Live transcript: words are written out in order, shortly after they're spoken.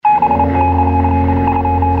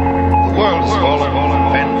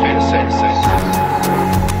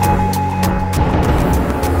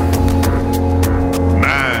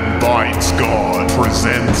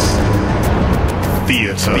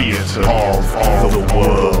of the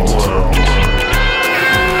world.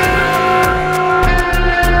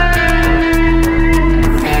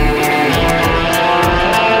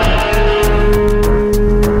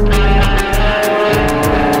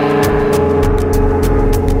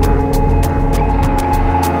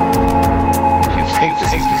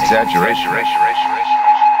 Exaggeration.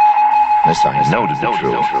 This I know to be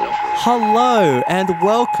true. Hello and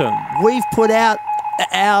welcome. We've put out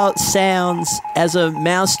our sounds as a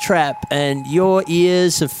mousetrap and your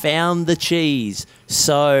ears have found the cheese.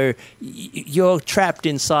 So you're trapped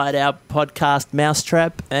inside our podcast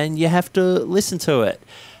mousetrap and you have to listen to it.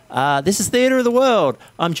 This is Theatre of the World.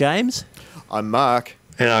 I'm James. I'm Mark.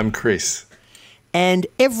 And I'm Chris. And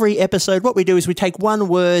every episode, what we do is we take one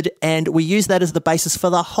word and we use that as the basis for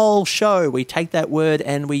the whole show. We take that word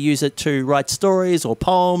and we use it to write stories or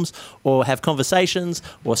poems or have conversations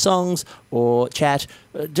or songs or chat.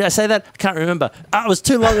 Did I say that? I can't remember. It was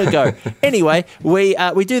too long ago. Anyway, we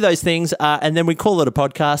do those things and then we call it a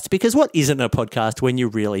podcast because what isn't a podcast when you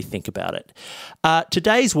really think about it?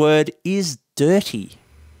 Today's word is dirty.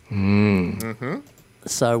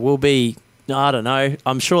 So we'll be... I don't know.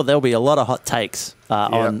 I'm sure there'll be a lot of hot takes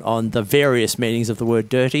on the various meanings of the word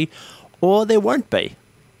dirty, or there won't be.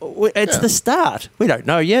 It's the start. We don't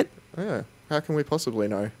know yet. Yeah. How can we possibly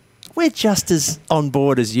know? We're just as on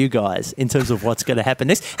board as you guys in terms of what's going to happen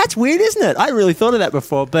next. That's weird, isn't it? I really thought of that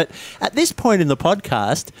before, but at this point in the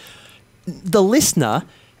podcast, the listener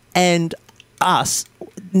and us,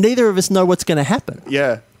 neither of us know what's going to happen.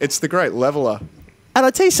 Yeah, it's the great leveler. And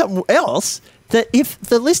I'll tell you something else. That if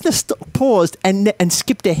the listener paused and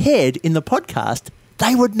skipped ahead in the podcast,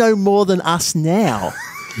 they would know more than us now.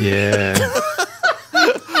 Yeah.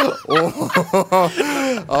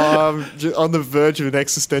 I'm on the verge of an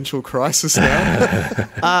existential crisis now.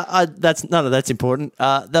 None of that's important.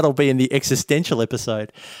 That'll be in the existential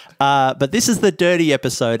episode. But this is the dirty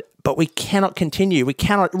episode. But we cannot continue. We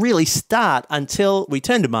cannot really start until we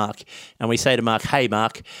turn to Mark and we say to Mark, "Hey,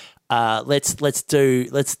 Mark." Let's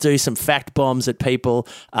do some fact bombs at people.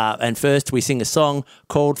 And first we sing a song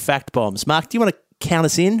called Fact Bombs. Mark, do you want to count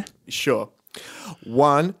us in? Sure.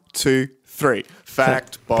 1, 2, 3.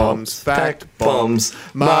 Fact bombs. Fact bombs.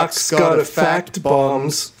 Mark's got a fact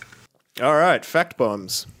bombs. All right, fact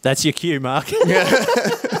bombs. That's your cue, Mark.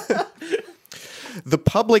 The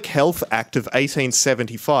Public Health Act of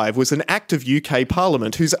 1875 was an act of UK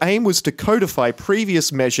Parliament whose aim was to codify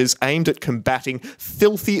previous measures aimed at combating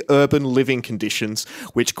filthy urban living conditions,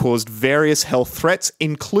 which caused various health threats,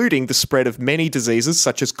 including the spread of many diseases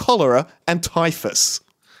such as cholera and typhus.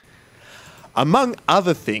 Among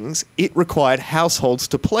other things, it required households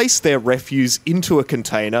to place their refuse into a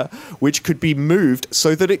container, which could be moved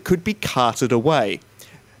so that it could be carted away.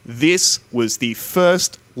 This was the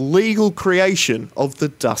first legal creation of the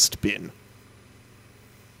dustbin.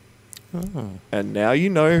 Oh. And now you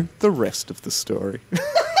know the rest of the story.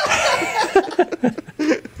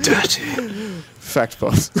 Dirty. Fact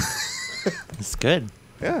bombs. That's good.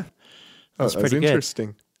 Yeah. That's that was pretty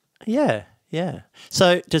interesting. Good. Yeah.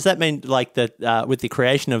 So does that mean like that with the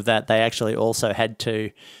creation of that, they actually also had to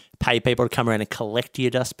pay people to come around and collect your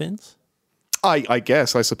dustbins? I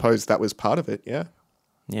guess. I suppose that was part of it, yeah.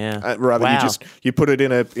 Yeah. Rather you put it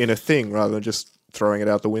in a thing rather than just throwing it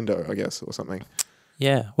out the window, I guess, or something.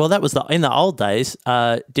 Yeah. Well, that was in the old days.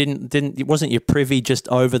 Wasn't your privy just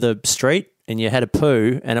over the street and you had a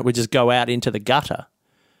poo and it would just go out into the gutter?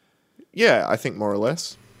 Yeah, I think more or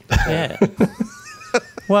less. Yeah.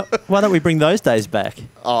 Why don't we bring those days back?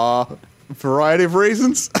 Variety of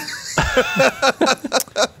reasons.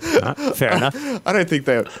 Fair enough. I don't think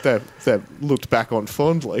they're looked back on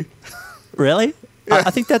fondly. Really? Yeah.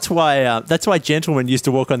 I think that's why gentlemen used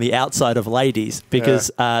to walk on the outside of ladies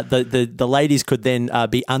because the ladies could then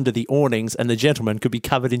be under the awnings and the gentlemen could be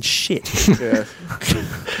covered in shit. Yeah.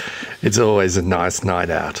 It's always a nice night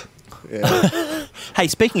out. Yeah. Hey,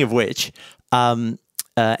 speaking of which, and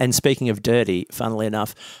speaking of dirty, funnily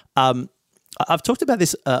enough, I've talked about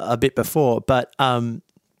this a bit before, but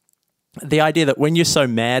the idea that when you're so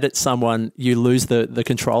mad at someone, you lose the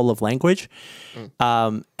control of language.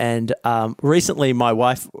 And recently my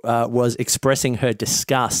wife was expressing her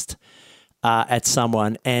disgust at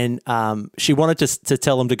someone and she wanted to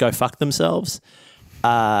tell them to go fuck themselves.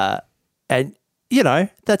 And, you know,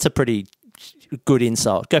 that's a pretty good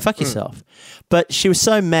insult. Go fuck yourself. But she was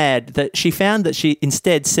so mad that she found that she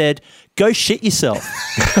instead said, go shit yourself.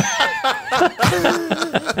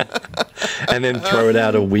 And then throw it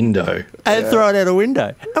out a window. And throw it out a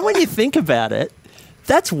window. And when you think about it,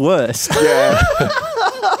 that's worse. Yeah.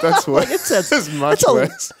 That's worse. That's much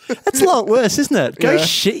worse. That's a lot worse, isn't it? Go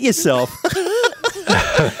shit yourself.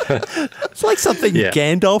 It's like something Yeah.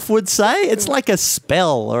 Gandalf would say. It's like a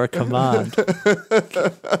spell or a command.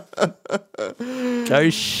 Go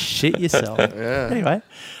shit yourself. Anyway,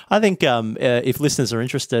 I think if listeners are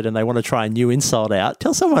interested and they want to try a new insult out,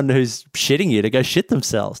 tell someone who's shitting you to go shit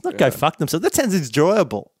themselves, not go fuck themselves. That sounds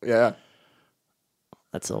enjoyable. Yeah.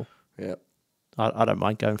 That's all. Yeah. I don't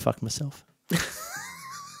mind going fuck myself.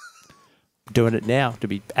 Doing it now, to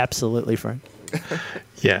be absolutely frank.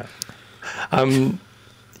 Yeah.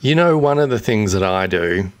 You know, one of the things that I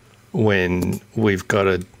do when we've got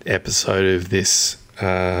an episode of this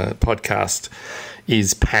podcast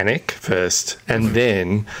is panic first, and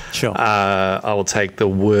then Sure. I will take the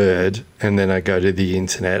word and then I go to the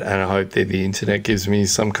internet and I hope that the internet gives me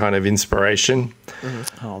some kind of inspiration.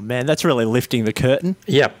 Oh, man, that's really lifting the curtain.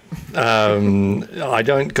 Yep. I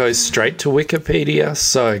don't go straight to Wikipedia,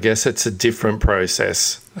 so I guess it's a different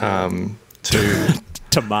process to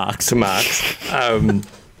To Marx. to Marx.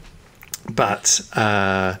 But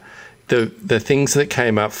the things that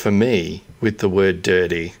came up for me with the word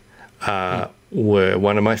dirty were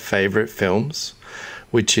one of my favourite films,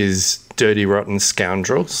 which is Dirty Rotten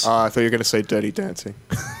Scoundrels. I thought you were going to say Dirty Dancing.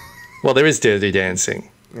 Well, there is Dirty Dancing,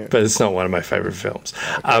 but it's not one of my favourite films.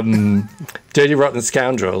 Dirty Rotten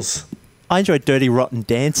Scoundrels. I enjoyed Dirty Rotten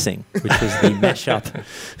Dancing, which was the mashup.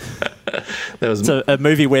 That was It's a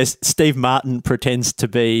movie where Steve Martin pretends to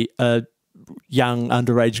be a young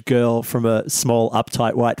underage girl from a small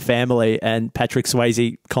uptight white family, and Patrick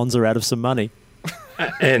Swayze cons her out of some money.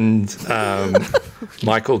 and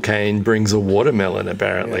Michael Caine brings a watermelon,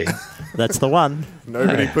 apparently. That's the one.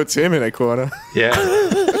 Nobody puts him in a corner. Yeah.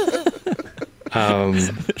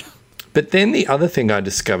 But then the other thing I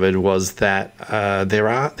discovered was that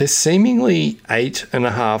there's seemingly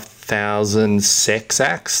 8,500 sex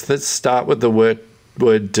acts that start with the word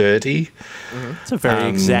dirty. It's a very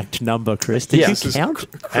exact number, Chris. Did Yeah. you This is count?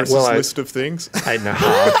 Chris's Well, list of things.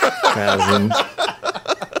 8,500.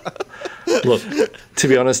 Look, to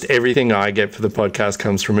be honest, everything I get for the podcast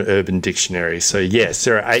comes from an Urban Dictionary. So yes,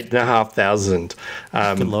 there are 8,500.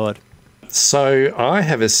 Good Lord. So I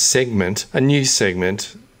have a new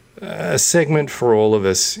segment, a segment for all of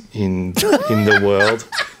us in the world.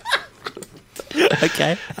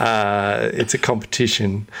 Okay. It's a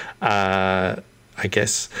competition, I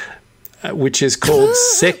guess, which is called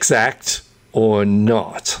Sex Act or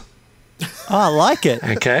Not. Oh, I like it.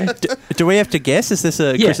 Okay? Do we have to guess? Is this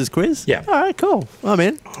a Yeah. Chris's quiz? Yeah. All right, cool. I'm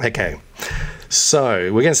in. Okay.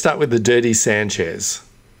 So we're going to start with the Dirty Sanchez.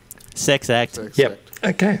 Sex act. Yep.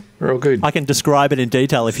 Okay. We're all good. I can describe it in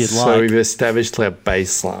detail if you'd So like. we've established our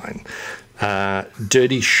baseline.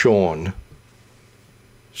 Dirty Sean.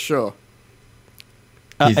 Sure.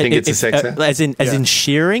 You think it's a sex act? As in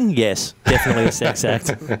shearing? Yes, definitely a sex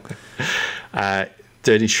act.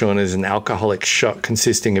 Dirty Sean is an alcoholic shot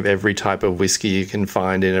consisting of every type of whiskey you can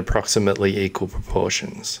find in approximately equal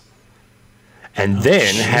proportions. And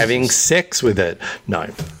then having sex with it. No.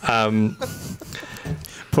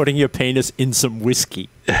 Putting your penis in some whiskey.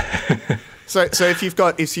 So if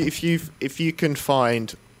you can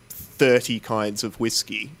find 30 kinds of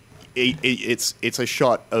whiskey, it's a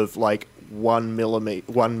shot of like 1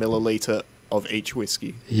 milliliter of each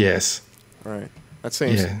whiskey. Yes. Right. That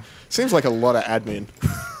seems like a lot of admin.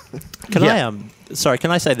 Can Yeah.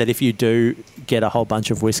 can I say that if you do get a whole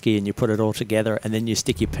bunch of whiskey and you put it all together and then you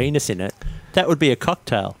stick your penis in it, that would be a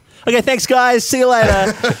cocktail. Okay, thanks guys. See you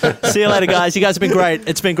later. See you later, guys. You guys have been great.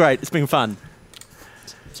 It's been great. It's been fun.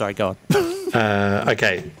 Sorry, go on.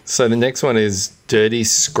 Okay. So the next one is Dirty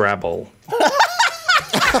Scrabble.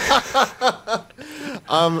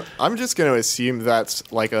 I'm just going to assume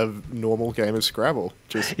that's like a normal game of Scrabble.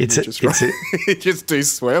 Just do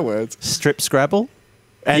swear words. Strip Scrabble.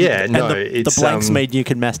 And, Yeah, no, the it's, blanks mean you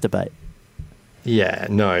can masturbate. Yeah,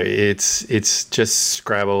 no, it's just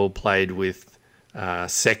Scrabble played with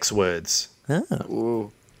sex words.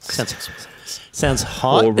 Ooh. Sounds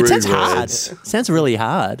hard. Or It sounds rude hard. words. Sounds really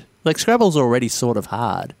hard. Like Scrabble's already sort of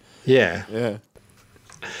hard. Yeah. Yeah.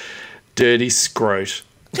 Dirty Scrote.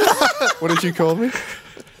 What did you call me?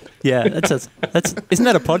 Yeah, that's isn't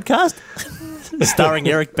that a podcast? Starring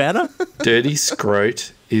Eric Banner? Dirty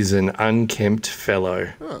Scrote is an unkempt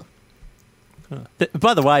fellow.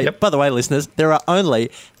 By the way, Yep. listeners, there are only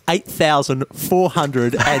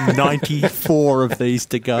 8,494 of these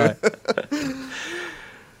to go.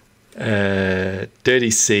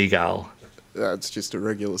 Dirty Seagull. That's just a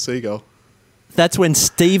regular seagull. That's when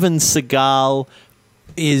Steven Seagal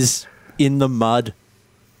is in the mud.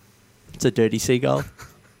 It's a dirty seagull.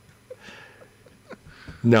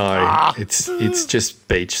 No, it's just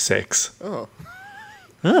beach sex. Oh.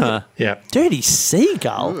 Yeah. Dirty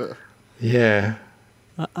seagull? Yeah.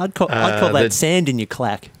 I'd call that sand in your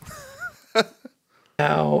clack.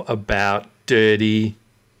 How about dirty?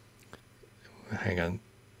 Hang on,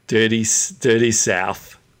 dirty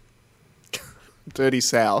South. Dirty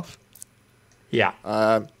South. Yeah.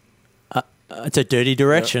 It's a dirty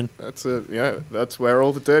direction. That's where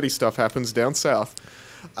all the dirty stuff happens down south.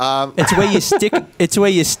 It's where you stick. It's where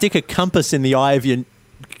you stick a compass in the eye of your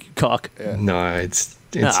cock. Yeah. No, it's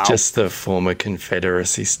No. just the former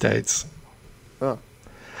Confederacy states. Oh.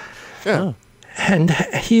 Yeah. Oh. And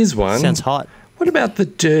here's one. Sounds hot. What about the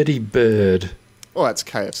dirty bird? Oh, that's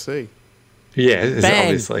KFC. Yeah, it's Bang.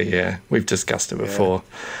 obviously, yeah. We've discussed it before.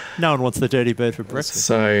 No one wants the dirty bird for breakfast.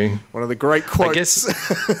 So, One of the great I quotes guess,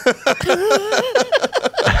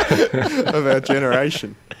 of our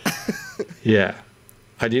generation. yeah.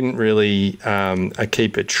 I didn't really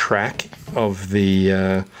keep a track of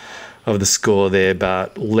the score there,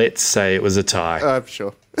 but let's say it was a tie.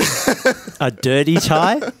 Sure. A dirty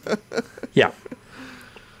tie? Yeah.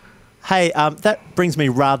 Hey, that brings me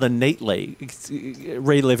rather neatly,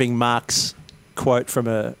 reliving Mark's quote from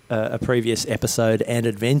a previous episode and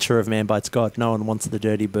adventure of Man Bites God, no one wants the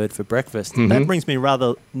dirty bird for breakfast. Mm-hmm. That brings me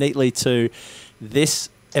rather neatly to this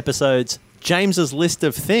episode's James's List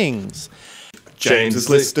of Things. James's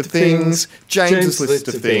list of things. James's list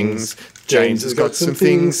of things. James has got some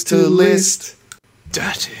things to list.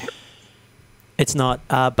 Dirty. It's not,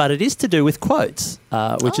 but it is to do with quotes,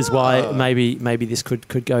 which is why maybe this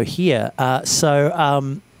could go here.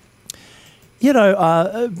 Been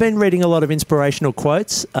reading a lot of inspirational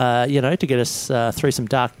quotes, to get us through some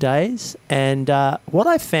dark days. And what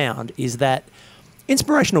I found is that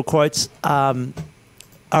inspirational quotes are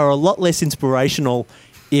a lot less inspirational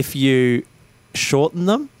if you shorten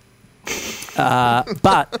them,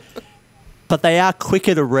 but they are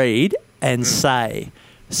quicker to read and say.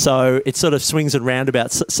 So it sort of swings and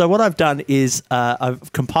roundabouts. So what I've done is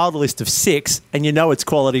I've compiled a list of 6, and you know it's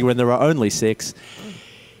quality when there are only 6,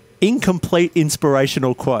 incomplete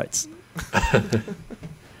inspirational quotes.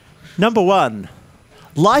 Number 1,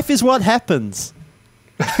 life is what happens.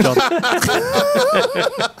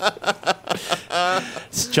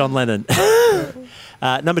 It's John Lennon.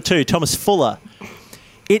 Number 2, Thomas Fuller.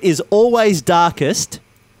 It is always darkest.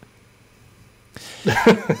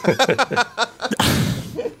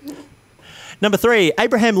 Number 3,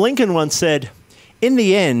 Abraham Lincoln once said, in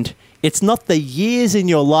the end, it's not the years in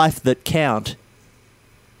your life that count.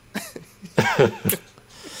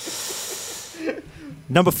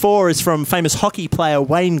 Number 4 is from famous hockey player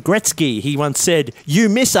Wayne Gretzky. He once said, you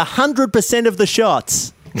miss 100% of the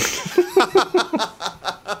shots.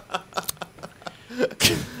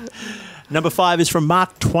 Number 5 is from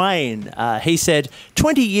Mark Twain. He said,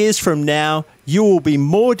 20 years from now, you will be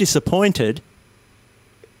more disappointed.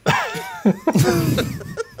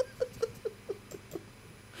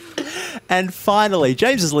 And finally,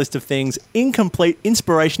 James's List of Things, incomplete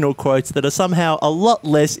inspirational quotes that are somehow a lot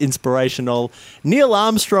less inspirational. Neil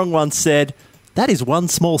Armstrong once said, that is one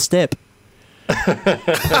small step.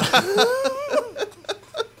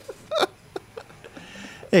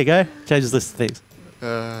 There you go, James's List of Things.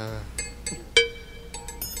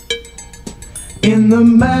 In the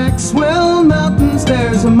Maxwell Mountains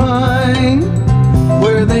there's a mine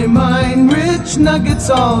where they mine rich nuggets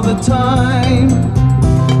all the time.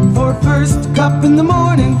 For first cup in the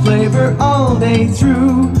morning, flavor all day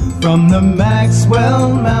through. From the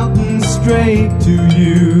Maxwell Mountains straight to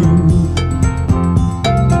you.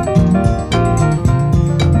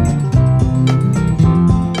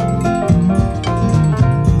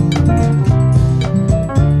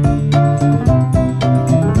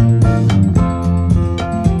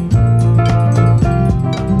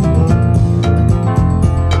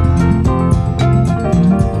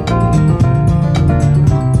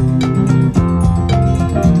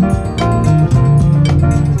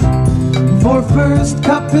 First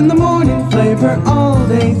cup in the morning, flavor all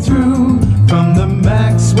day through. From the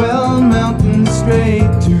Maxwell Mountains straight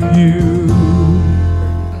to you.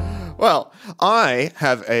 Well, I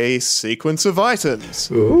have a sequence of items.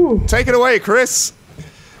 Ooh. Take it away, Chris.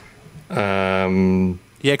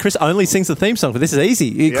 Yeah, Chris only sings the theme song, but this is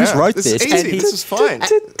easy. Chris wrote this. This is easy. This is fine.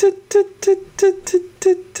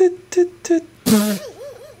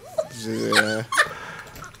 Yeah.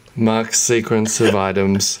 Mark's sequence of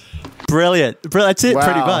items. Brilliant. That's it, Wow.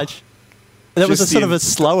 pretty much. That was a Just sort of a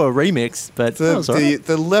slower remix, but that was all right.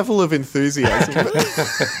 The level of enthusiasm.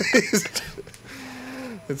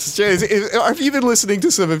 Have you been listening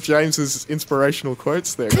to some of James's inspirational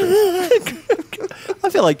quotes there, Chris? I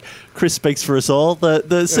feel like Chris speaks for us all.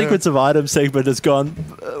 The sequence of items segment has gone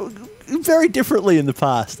very differently in the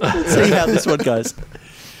past. Let's see how this one goes.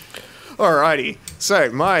 Alrighty.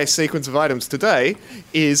 So, my sequence of items today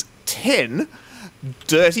is 10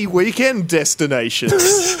 dirty weekend destinations.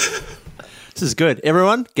 This is good.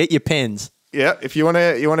 Everyone, get your pens. Yeah, if you want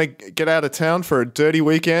to get out of town for a dirty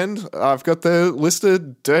weekend, I've got the list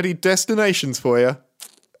of dirty destinations for you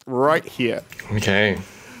right here. Okay.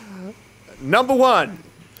 Number 1,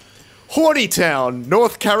 Hornytown,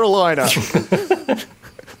 North Carolina.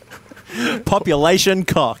 Population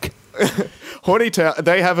cock. Hornytown.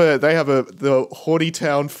 They have the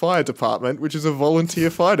Hornytown Fire Department, which is a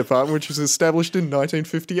volunteer fire department, which was established in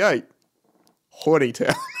 1958.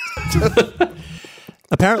 Hornytown.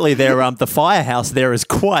 Apparently, the firehouse there is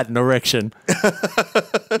quite an erection.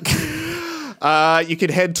 You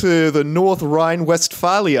could head to the North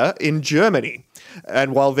Rhine-Westphalia in Germany.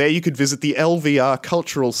 And while there, you could visit the LVR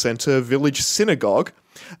Cultural Center Village Synagogue,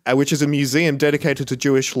 which is a museum dedicated to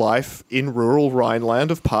Jewish life in rural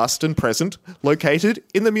Rhineland of past and present, located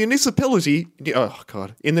in the municipality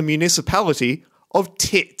of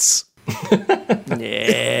Titz.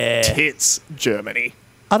 Yeah. Titz, Germany.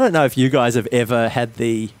 I don't know if you guys have ever had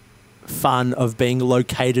the fun of being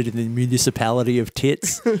located in the municipality of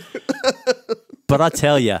Tits, but I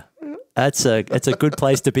tell you, it's a good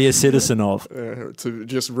place to be a citizen of. To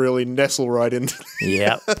just really nestle right into.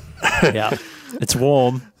 Yeah, yeah, it's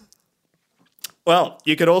warm. Well,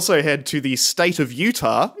 you could also head to the state of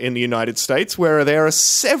Utah in the United States, where there are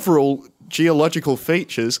several geological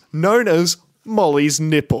features known as Molly's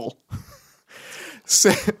Nipple.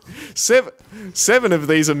 Seven of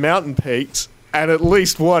these are mountain peaks, and at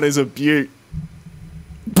least one is a butte.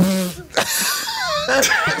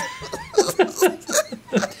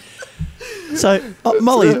 So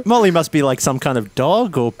Molly must be like some kind of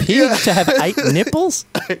dog or pig to have 8 nipples.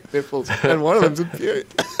 8 nipples, and one of them's a butte.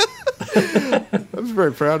 I'm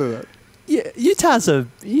very proud of that. Yeah, Utah's a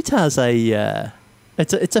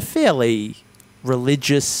it's a fairly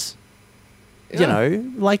religious. You know,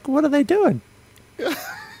 like what are they doing?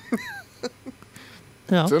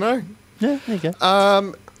 No. Don't know. Yeah, there you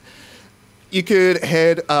go. You could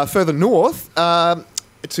head further north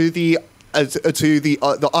to the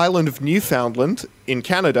island of Newfoundland in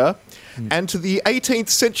Canada, and to the 18th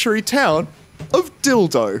century town of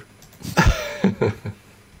Dildo.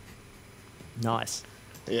 Nice.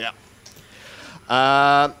 Yeah.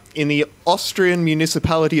 In the Austrian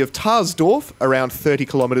municipality of Tarsdorf, around 30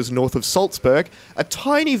 kilometres north of Salzburg, a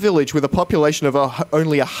tiny village with a population of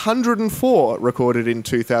only 104 recorded in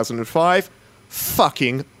 2005,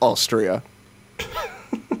 fucking Austria.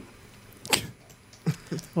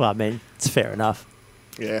 Well, I mean, it's fair enough.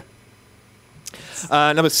 Yeah.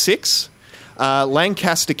 Number 6,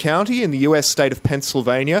 Lancaster County in the US state of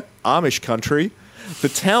Pennsylvania, Amish country. The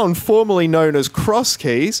town formerly known as Cross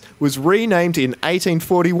Keys was renamed in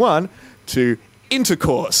 1841 to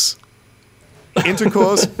Intercourse.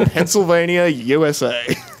 Intercourse, Pennsylvania,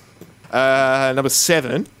 USA. Number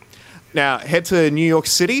 7. Now, head to New York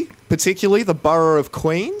City, particularly the borough of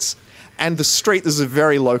Queens, and the street, this is a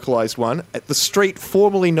very localized one, at the street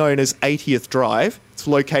formerly known as 80th Drive. It's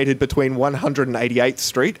located between 188th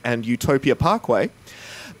Street and Utopia Parkway,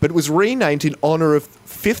 but it was renamed in honor of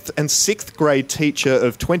 5th and 6th grade teacher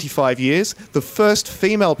of 25 years, the first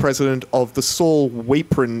female president of the Saul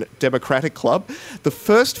Weeprin Democratic Club, the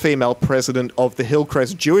first female president of the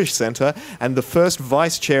Hillcrest Jewish Center, and the first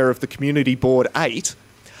vice chair of the Community Board 8,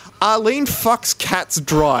 Arlene Fucks Cats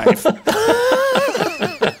Drive.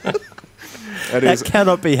 That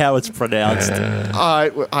cannot be how it's pronounced.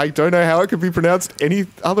 I don't know how it could be pronounced any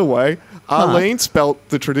other way. Arlene, spelt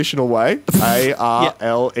the traditional way,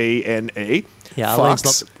 Arlene. Yeah,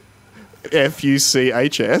 Fucks,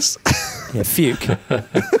 Fuchs. Yeah, Fuke.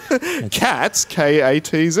 Cats,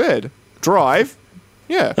 Katz. Drive.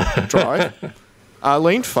 Yeah, drive.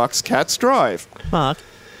 Arlene Fucks Cats Drive. Mark,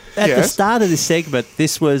 at the start of this segment,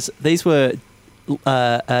 these were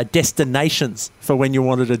destinations for when you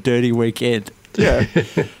wanted a dirty weekend. Yeah.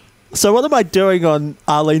 So what am I doing on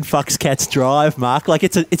Arlene Fucks Cats Drive, Mark? Like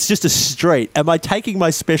it's just a street. Am I taking my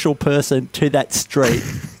special person to that street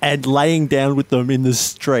and laying down with them in the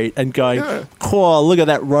street and going, "Oh, look at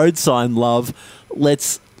that road sign, love.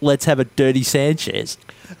 Let's have a dirty Sanchez."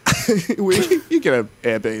 You get an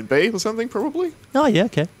Airbnb or something, probably. Oh yeah,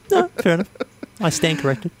 okay. No, fair enough. I stand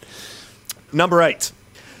corrected. Number 8.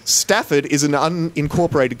 Stafford is an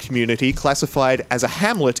unincorporated community classified as a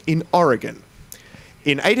hamlet in Oregon.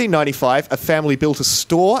 In 1895, a family built a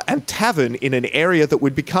store and tavern in an area that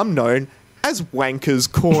would become known as Wanker's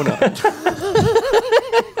Corner.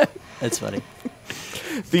 That's funny.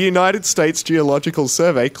 The United States Geological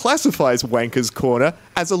Survey classifies Wanker's Corner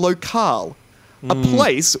as a locale, a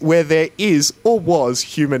place where there is or was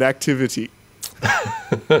human activity.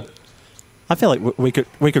 I feel like we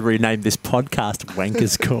could rename this podcast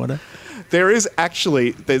Wankers Corner. There is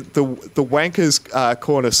actually the Wankers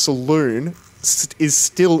Corner Saloon is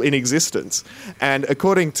still in existence, and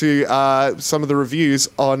according to some of the reviews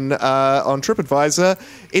on TripAdvisor,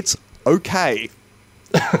 it's okay.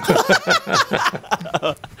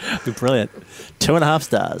 Brilliant. 2.5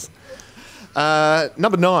 stars.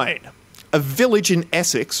 Number 9. A village in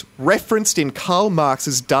Essex referenced in Karl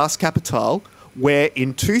Marx's Das Kapital, where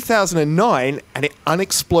in 2009 an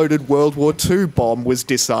unexploded World War II bomb was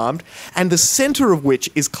disarmed, and the centre of which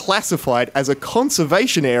is classified as a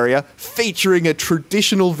conservation area featuring a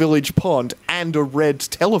traditional village pond and a red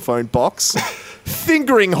telephone box.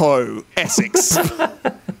 Fingering-Hoe, Essex.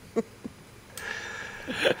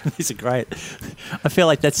 These are great. I feel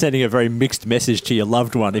like that's sending a very mixed message to your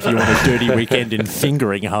loved one if you want a dirty weekend in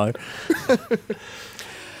Fingering-Hoe.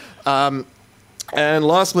 And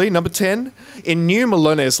lastly, number 10, in New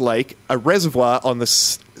Melones Lake, a reservoir on the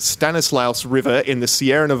Stanislaus River in the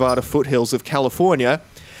Sierra Nevada foothills of California,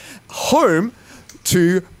 home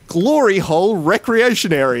to Glory Hole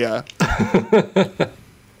Recreation Area.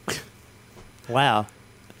 Wow.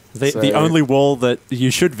 The only wall that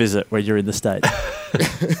you should visit when you're in the States.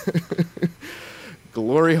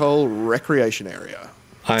 Glory Hole Recreation Area.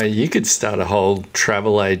 You could start a whole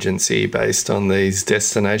travel agency based on these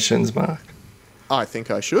destinations, Mark. I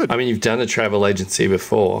think I should. I mean, you've done a travel agency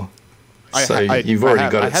before, so you've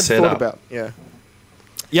already got it set up.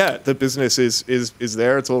 Yeah, the business is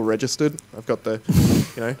there. It's all registered. I've got the,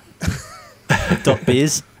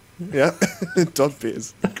 .biz. Yeah,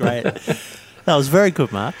 .biz. Great. That was very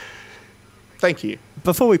good, Mark. Thank you.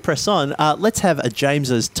 Before we press on, let's have a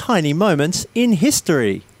James's Tiny Moments in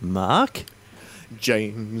History. Mark?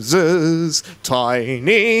 James's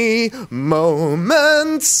Tiny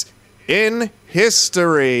Moments in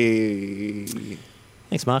History.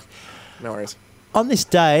 Thanks, Mark. No worries. On this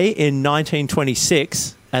day in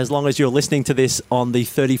 1926, as long as you're listening to this on the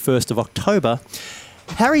 31st of October,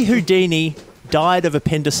 Harry Houdini died of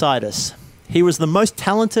appendicitis. He was the most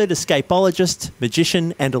talented escapologist,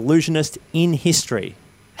 magician, and illusionist in history.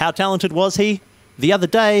 How talented was he? The other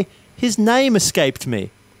day, his name escaped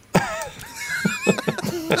me.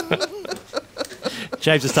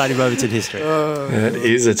 James's Tiny Moments in History. That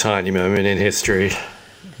is a tiny moment in history.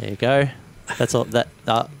 There you go. That's all.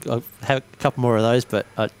 I'll have a couple more of those, but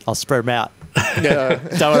I'll spread them out. Yeah.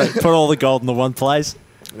 Don't want to put all the gold in the one place.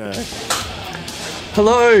 No.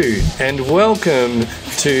 Hello and welcome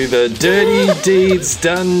to the Dirty Deeds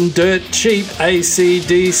Done Dirt Cheap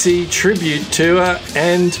AC/DC Tribute Tour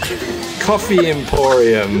and Coffee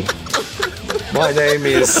Emporium. My name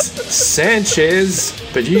is Sanchez,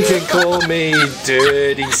 but you can call me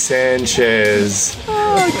Dirty Sanchez.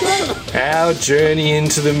 Our journey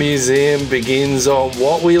into the museum begins on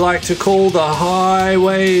what we like to call the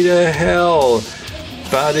highway to hell,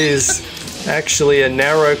 but is actually a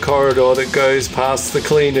narrow corridor that goes past the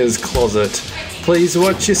cleaner's closet. Please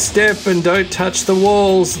watch your step and don't touch the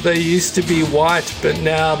walls. They used to be white, but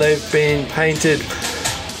now they've been painted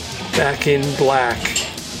back in black.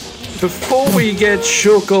 Before we get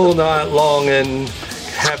shook all night long and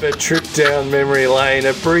have a trip down memory lane,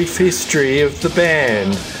 a brief history of the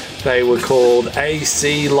band. They were called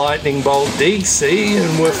AC Lightning Bolt DC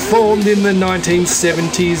and were formed in the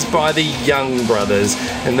 1970s by the Young Brothers,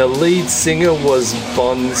 and the lead singer was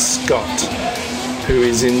Bon Scott, who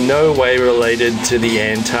is in no way related to the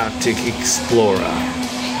Antarctic explorer.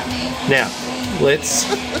 Now, let's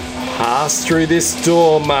pass through this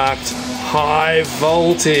door marked High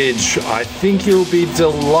Voltage. I think you'll be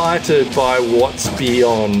delighted by what's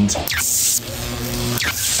beyond.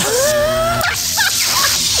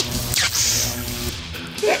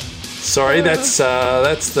 Sorry, that's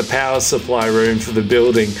the power supply room for the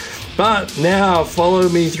building. But now follow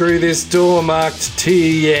me through this door marked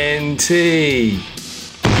TNT.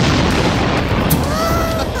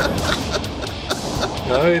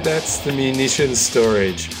 No, that's the munition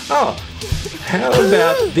storage. Oh, how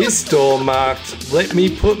about this door marked Let Me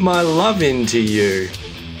Put My Love Into You?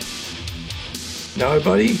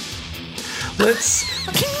 Nobody? Let's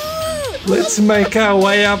make our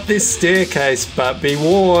way up this staircase, but be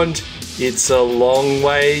warned, it's a long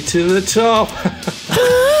way to the top.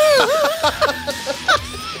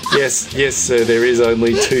 Yes, sir, there is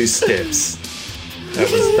only 2 steps.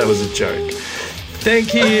 That was a joke.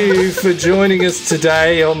 Thank you for joining us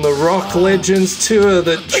today on the Rock Legends tour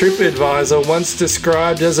that TripAdvisor once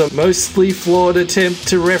described as a mostly flawed attempt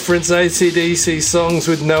to reference AC/DC songs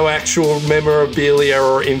with no actual memorabilia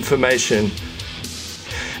or information.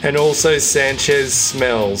 And also Sanchez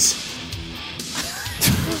smells.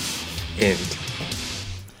 End.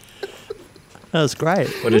 That was great.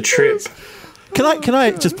 What a trip. Can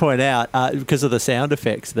I just point out, because of the sound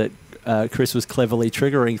effects that Chris was cleverly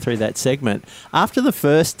triggering through that segment, after the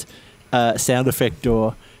first sound effect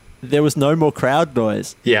door, there was no more crowd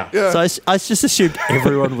noise. Yeah. So I just assumed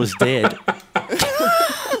everyone was dead.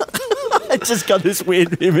 I just got this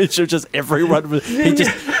weird image of just everyone. He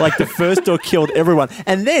just, like, the first door killed everyone.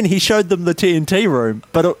 And then he showed them the TNT room,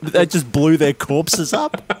 but they just blew their corpses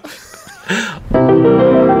up.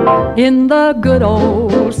 In the good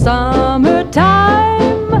old summertime,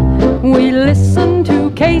 we listen to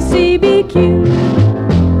KCBQ.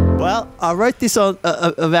 Well, I wrote this on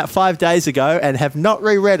about 5 days ago and have not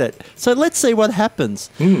reread it. So let's see what happens.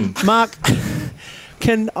 Mark,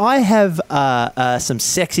 can I have some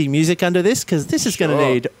sexy music under this? Because this is going to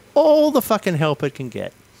need all the fucking help it can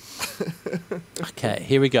get. Okay,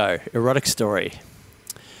 here we go. Erotic story.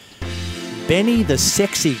 Benny, the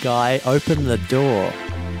sexy guy, opened the door.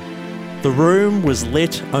 The room was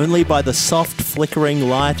lit only by the soft flickering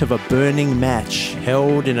light of a burning match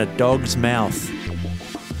held in a dog's mouth.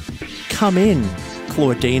 Come in,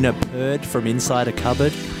 Claudina purred from inside a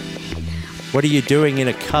cupboard. What are you doing in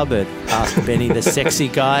a cupboard? Asked Benny, the sexy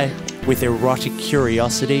guy, with erotic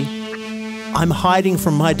curiosity. I'm hiding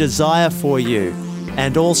from my desire for you,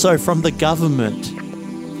 and also from the government,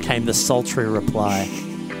 came the sultry reply.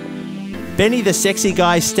 Benny, the sexy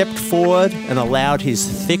guy, stepped forward and allowed his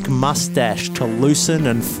thick mustache to loosen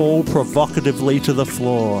and fall provocatively to the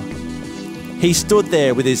floor. He stood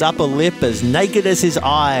there with his upper lip as naked as his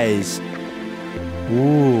eyes.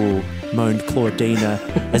 Ooh, moaned Claudina,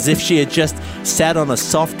 as if she had just sat on a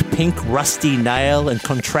soft pink rusty nail and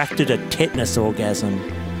contracted a tetanus orgasm.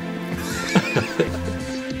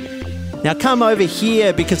 Now come over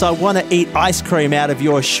here because I want to eat ice cream out of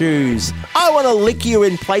your shoes. I want to lick you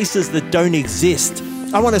in places that don't exist.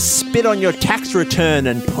 I want to spit on your tax return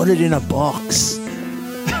and put it in a box.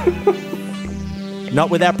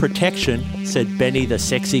 Not without protection, said Benny, the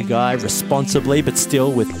sexy guy, responsibly but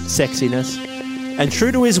still with sexiness. And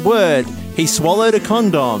true to his word, he swallowed a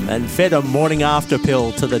condom and fed a morning after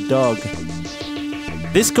pill to the dog.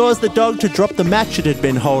 This caused the dog to drop the match it had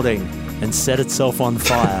been holding and set itself on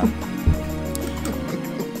fire.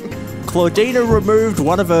 Claudina removed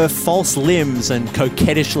one of her false limbs and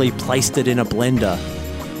coquettishly placed it in a blender.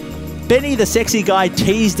 Benny, the sexy guy,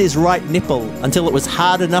 teased his right nipple until it was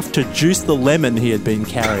hard enough to juice the lemon he had been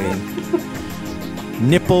carrying.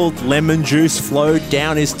 Nippled lemon juice flowed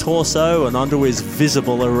down his torso and onto his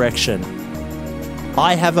visible erection.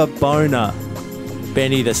 I have a boner,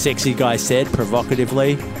 Benny, the sexy guy said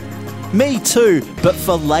provocatively. Me too, but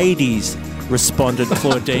for ladies, responded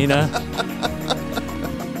Claudina,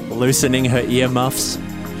 loosening her earmuffs.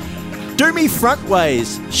 Do me front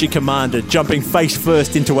ways, she commanded, jumping face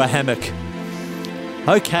first into a hammock.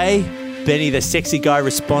 Okay, Benny, the sexy guy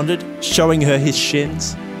responded, showing her his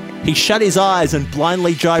shins. He shut his eyes and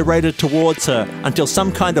blindly gyrated towards her until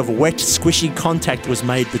some kind of wet, squishy contact was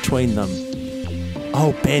made between them.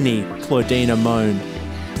 Oh, Benny, Claudina moaned.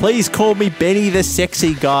 Please call me Benny the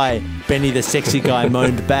sexy guy, Benny the sexy guy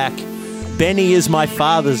moaned back. Benny is my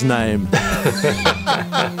father's name.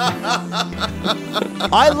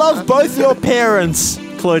 I love both your parents,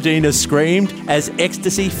 Claudina screamed as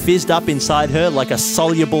ecstasy fizzed up inside her like a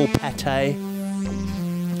soluble pate.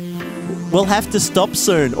 We'll have to stop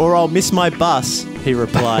soon or I'll miss my bus, he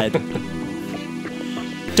replied.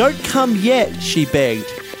 Don't come yet, she begged.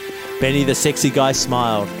 Benny the sexy guy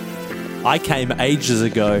smiled. I came ages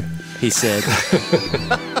ago, he said.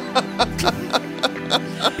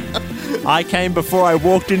 I came before I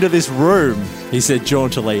walked into this room, he said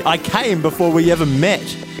jauntily. I came before we ever met.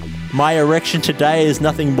 My erection today is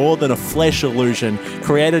nothing more than a flesh illusion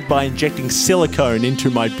created by injecting silicone into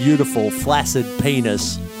my beautiful, flaccid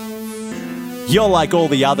penis. You're like all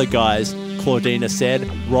the other guys, Claudina said,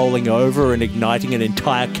 rolling over and igniting an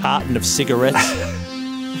entire carton of cigarettes.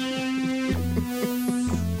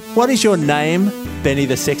 What is your name? Benny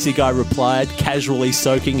the sexy guy replied, casually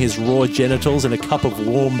soaking his raw genitals in a cup of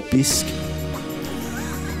warm bisque.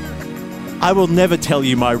 I will never tell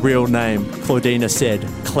you my real name, Claudina said,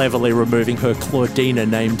 cleverly removing her Claudina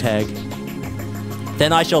name tag.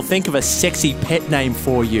 Then I shall think of a sexy pet name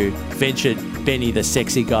for you, ventured Benny the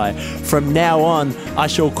sexy guy. From now on, I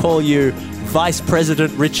shall call you Vice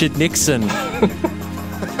President Richard Nixon.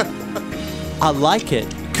 I like it,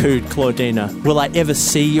 cooed Claudina. Will I ever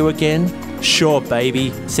see you again? Sure,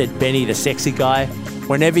 baby, said Benny the sexy guy.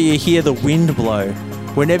 Whenever you hear the wind blow,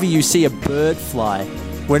 whenever you see a bird fly,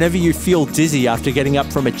 whenever you feel dizzy after getting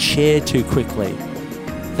up from a chair too quickly,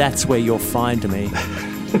 that's where you'll find me.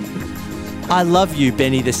 I love you,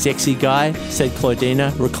 Benny the sexy guy, said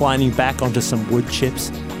Claudina, reclining back onto some wood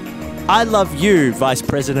chips. I love you, Vice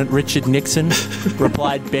President Richard Nixon,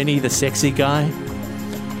 replied Benny the sexy guy.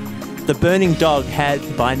 The burning dog had,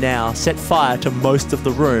 by now, set fire to most of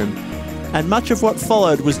the room, and much of what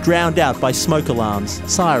followed was drowned out by smoke alarms,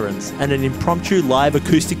 sirens, and an impromptu live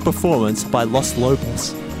acoustic performance by Los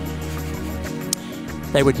Lobos.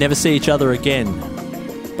 They would never see each other again,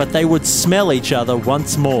 but they would smell each other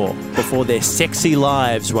once more before their sexy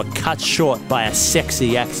lives were cut short by a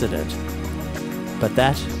sexy accident. But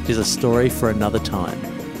that is a story for another time.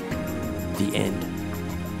 The end.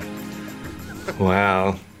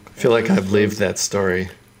 Wow. I feel like I've lived that story.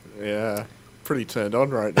 Yeah. Pretty turned on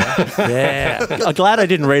right now. Yeah. I'm glad I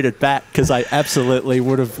didn't read it back because I absolutely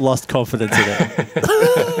would have lost confidence in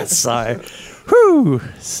it. So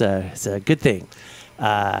it's a good thing.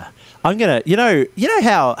 I'm gonna, you know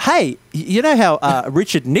how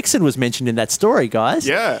Richard Nixon was mentioned in that story, guys.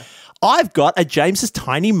 Yeah. I've got a James's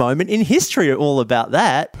tiny moment in history all about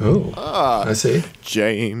that. Oh, I see.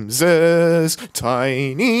 James's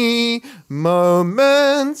tiny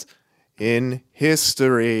moments in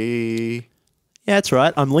history. Yeah, that's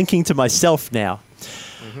right. I'm linking to myself now.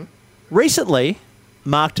 Mm-hmm. Recently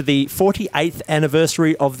marked the 48th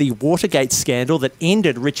anniversary of the Watergate scandal that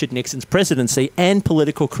ended Richard Nixon's presidency and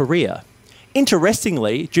political career.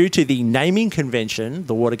 Interestingly, due to the naming convention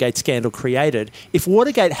the Watergate scandal created, if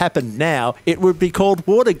Watergate happened now, it would be called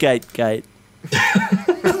Watergate Gate. There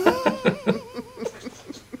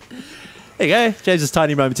you go. James's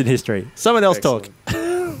tiny moments in history. Someone else Excellent. talk.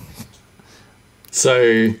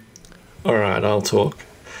 So, all right, I'll talk.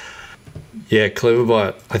 Yeah,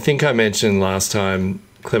 Cleverbot. I think I mentioned last time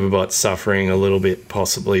Cleverbot's suffering a little bit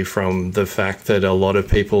possibly from the fact that a lot of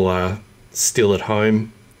people are still at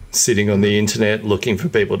home, sitting on the internet, looking for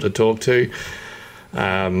people to talk to.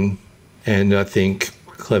 And I think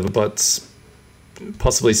Cleverbot's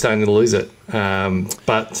possibly starting to lose it.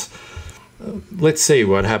 But let's see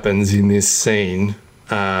what happens in this scene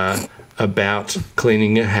about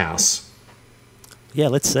cleaning a house. Yeah,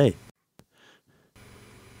 let's see.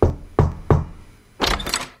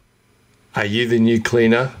 Are you the new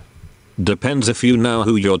cleaner? Depends if you know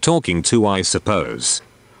who you're talking to, I suppose.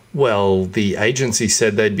 Well, the agency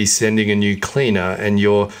said they'd be sending a new cleaner and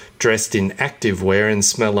you're dressed in activewear and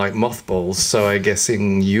smell like mothballs, so I'm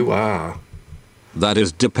guessing you are. That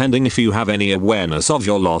is depending if you have any awareness of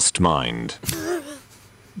your lost mind.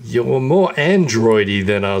 You're more androidy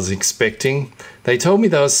than I was expecting. They told me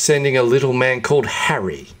they was sending a little man called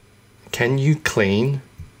Harry. Can you clean?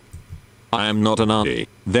 I am not an arty.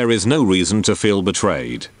 There is no reason to feel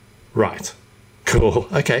betrayed. Right. Cool.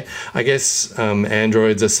 Okay. I guess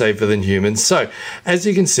androids are safer than humans. So, as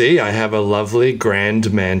you can see, I have a lovely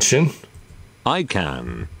grand mansion. I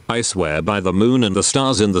can. I swear by the moon and the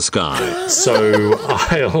stars in the sky. So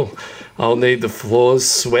I'll need the floors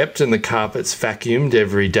swept and the carpets vacuumed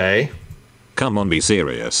every day. Come on, be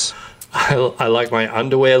serious. I like my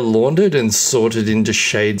underwear laundered and sorted into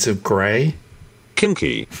shades of grey.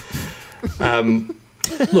 Kinky.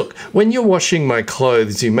 Look, when you're washing my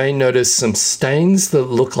clothes, you may notice some stains that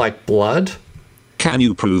look like blood. Can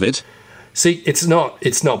you prove it? See, it's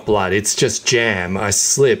not blood, it's just jam. I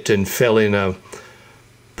slipped and fell in a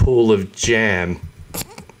pool of jam.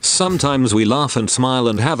 Sometimes we laugh and smile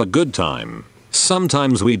and have a good time.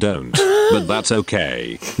 Sometimes we don't, but that's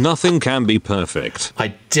okay. Nothing can be perfect. I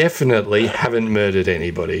definitely haven't murdered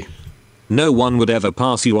anybody. No one would ever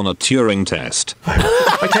pass you on a Turing test.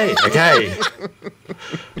 Okay.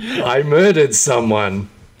 I murdered someone.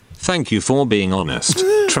 Thank you for being honest.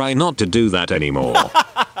 Try not to do that anymore.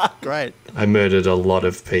 Great. I murdered a lot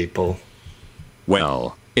of people.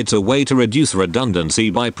 Well, it's a way to reduce redundancy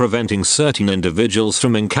by preventing certain individuals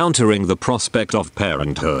from encountering the prospect of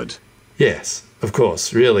parenthood. Yes, of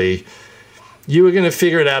course, really. You were going to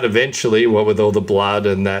figure it out eventually, what with all the blood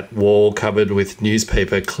and that wall covered with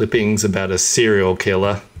newspaper clippings about a serial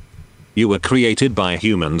killer. You were created by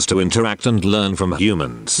humans to interact and learn from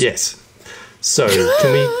humans. Yes. So,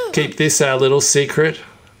 can we keep this our little secret?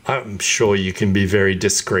 I'm sure you can be very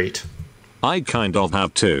discreet. I kind of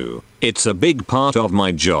have to. It's a big part of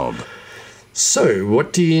my job. So,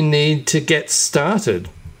 what do you need to get started?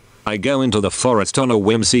 I go into the forest on a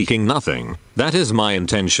whim seeking nothing. That is my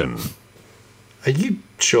intention. Are you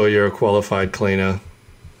sure you're a qualified cleaner?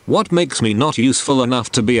 What makes me not useful enough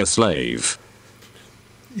to be a slave?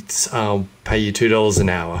 I'll pay you $2 an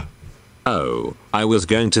hour. Oh, I was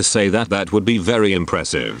going to say that would be very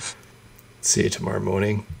impressive. See you tomorrow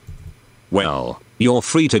morning. Well, you're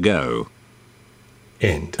free to go.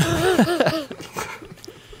 End. Well,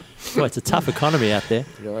 it's a tough economy out there.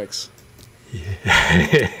 Yikes.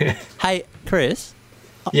 Hey, Chris.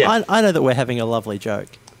 Yeah. I know that we're having a lovely joke.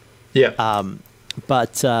 Yeah.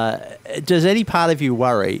 But does any part of you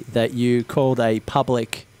worry that you called a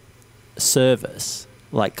public service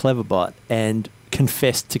like Cleverbot and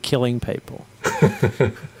confessed to killing people?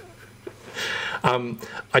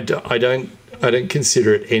 I don't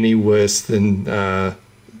consider it any worse than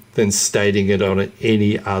stating it on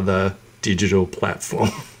any other digital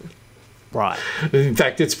platform. Right. In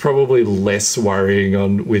fact, it's probably less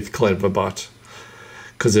worrying with Cleverbot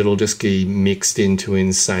because it'll just be mixed into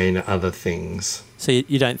insane other things. So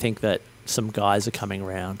you don't think that some guys are coming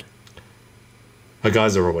around?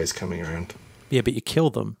 Guys are always coming around. Yeah, but you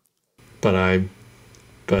kill them. But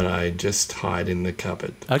I just hide in the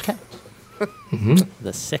cupboard. Okay.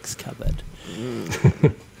 The sex cupboard.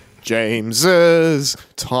 James's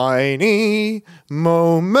tiny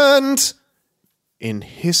moment in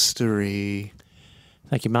history.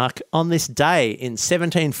 Thank you, Mark. On this day in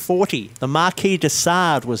 1740, the Marquis de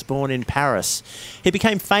Sade was born in Paris. He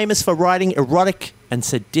became famous for writing erotic and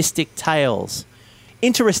sadistic tales.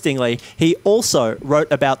 Interestingly, he also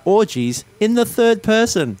wrote about orgies in the third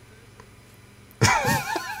person.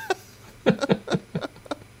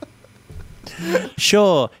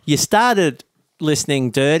 Sure, you started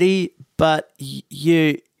listening dirty, but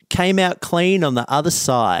you came out clean on the other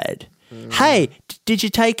side. Hey, did you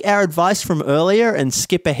take our advice from earlier and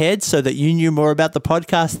skip ahead so that you knew more about the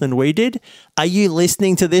podcast than we did? Are you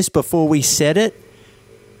listening to this before we said it?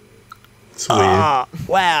 It's weird.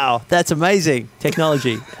 Wow, that's amazing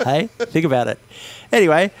technology. Hey, think about it.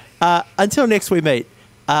 Anyway, until next we meet,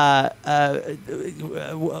 we'll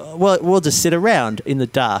just sit around in the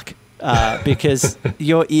dark because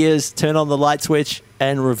your ears turn on the light switch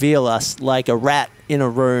and reveal us like a rat in a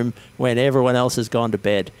room when everyone else has gone to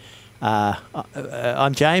bed.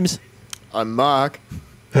 I'm James. I'm Mark.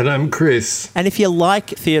 And I'm Chris. And if you like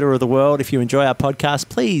Theatre of the World, if you enjoy our podcast,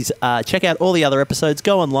 please check out all the other episodes.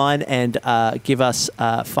 Go online and give us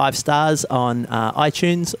 5 stars on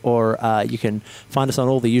iTunes, or you can find us on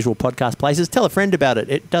all the usual podcast places. Tell a friend about it.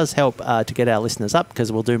 It does help to get our listeners up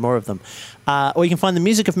because we'll do more of them. Or you can find the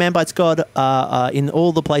music of Man Bites God in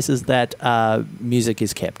all the places that music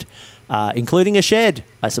is kept, including a shed,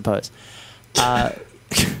 I suppose.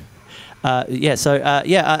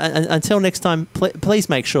 Until next time, please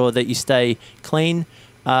make sure that you stay clean,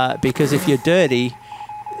 because if you're dirty,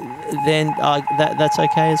 then that's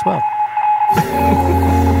okay as well.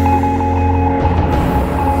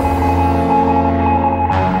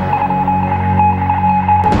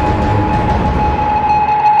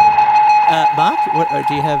 Mark,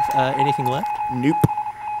 do you have anything left? Nope.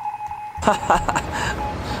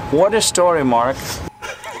 What a story, Mark.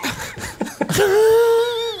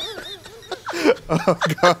 Oh,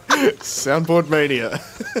 God. Soundboard mania.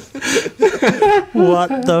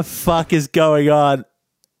 What the fuck is going on?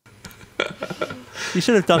 You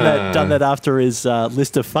should have done that after his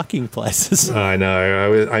list of fucking places. I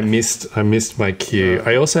know. I missed my cue.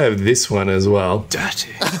 I also have this one as well.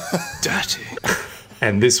 Dirty.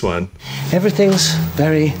 And this one. Everything's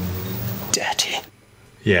very dirty.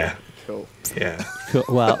 Yeah. Cool. Yeah. Cool.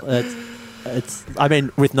 Well, it's. I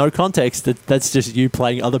mean, with no context, that's just you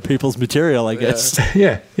playing other people's material, I guess.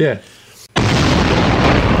 Yeah.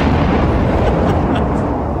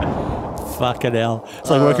 Fucking hell! It's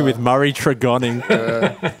like working with Murray Tregonning.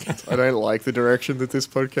 I don't like the direction that this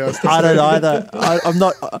podcast is. I don't either.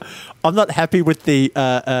 I'm not happy with the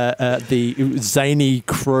zany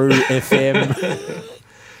crew FM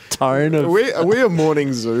tone of. Are we a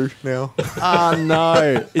morning zoo now? Oh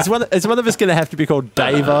no! Is one of us going to have to be called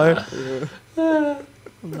Davo? I'm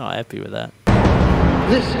not happy with that.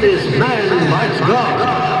 This is Man Bites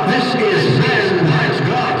God. This is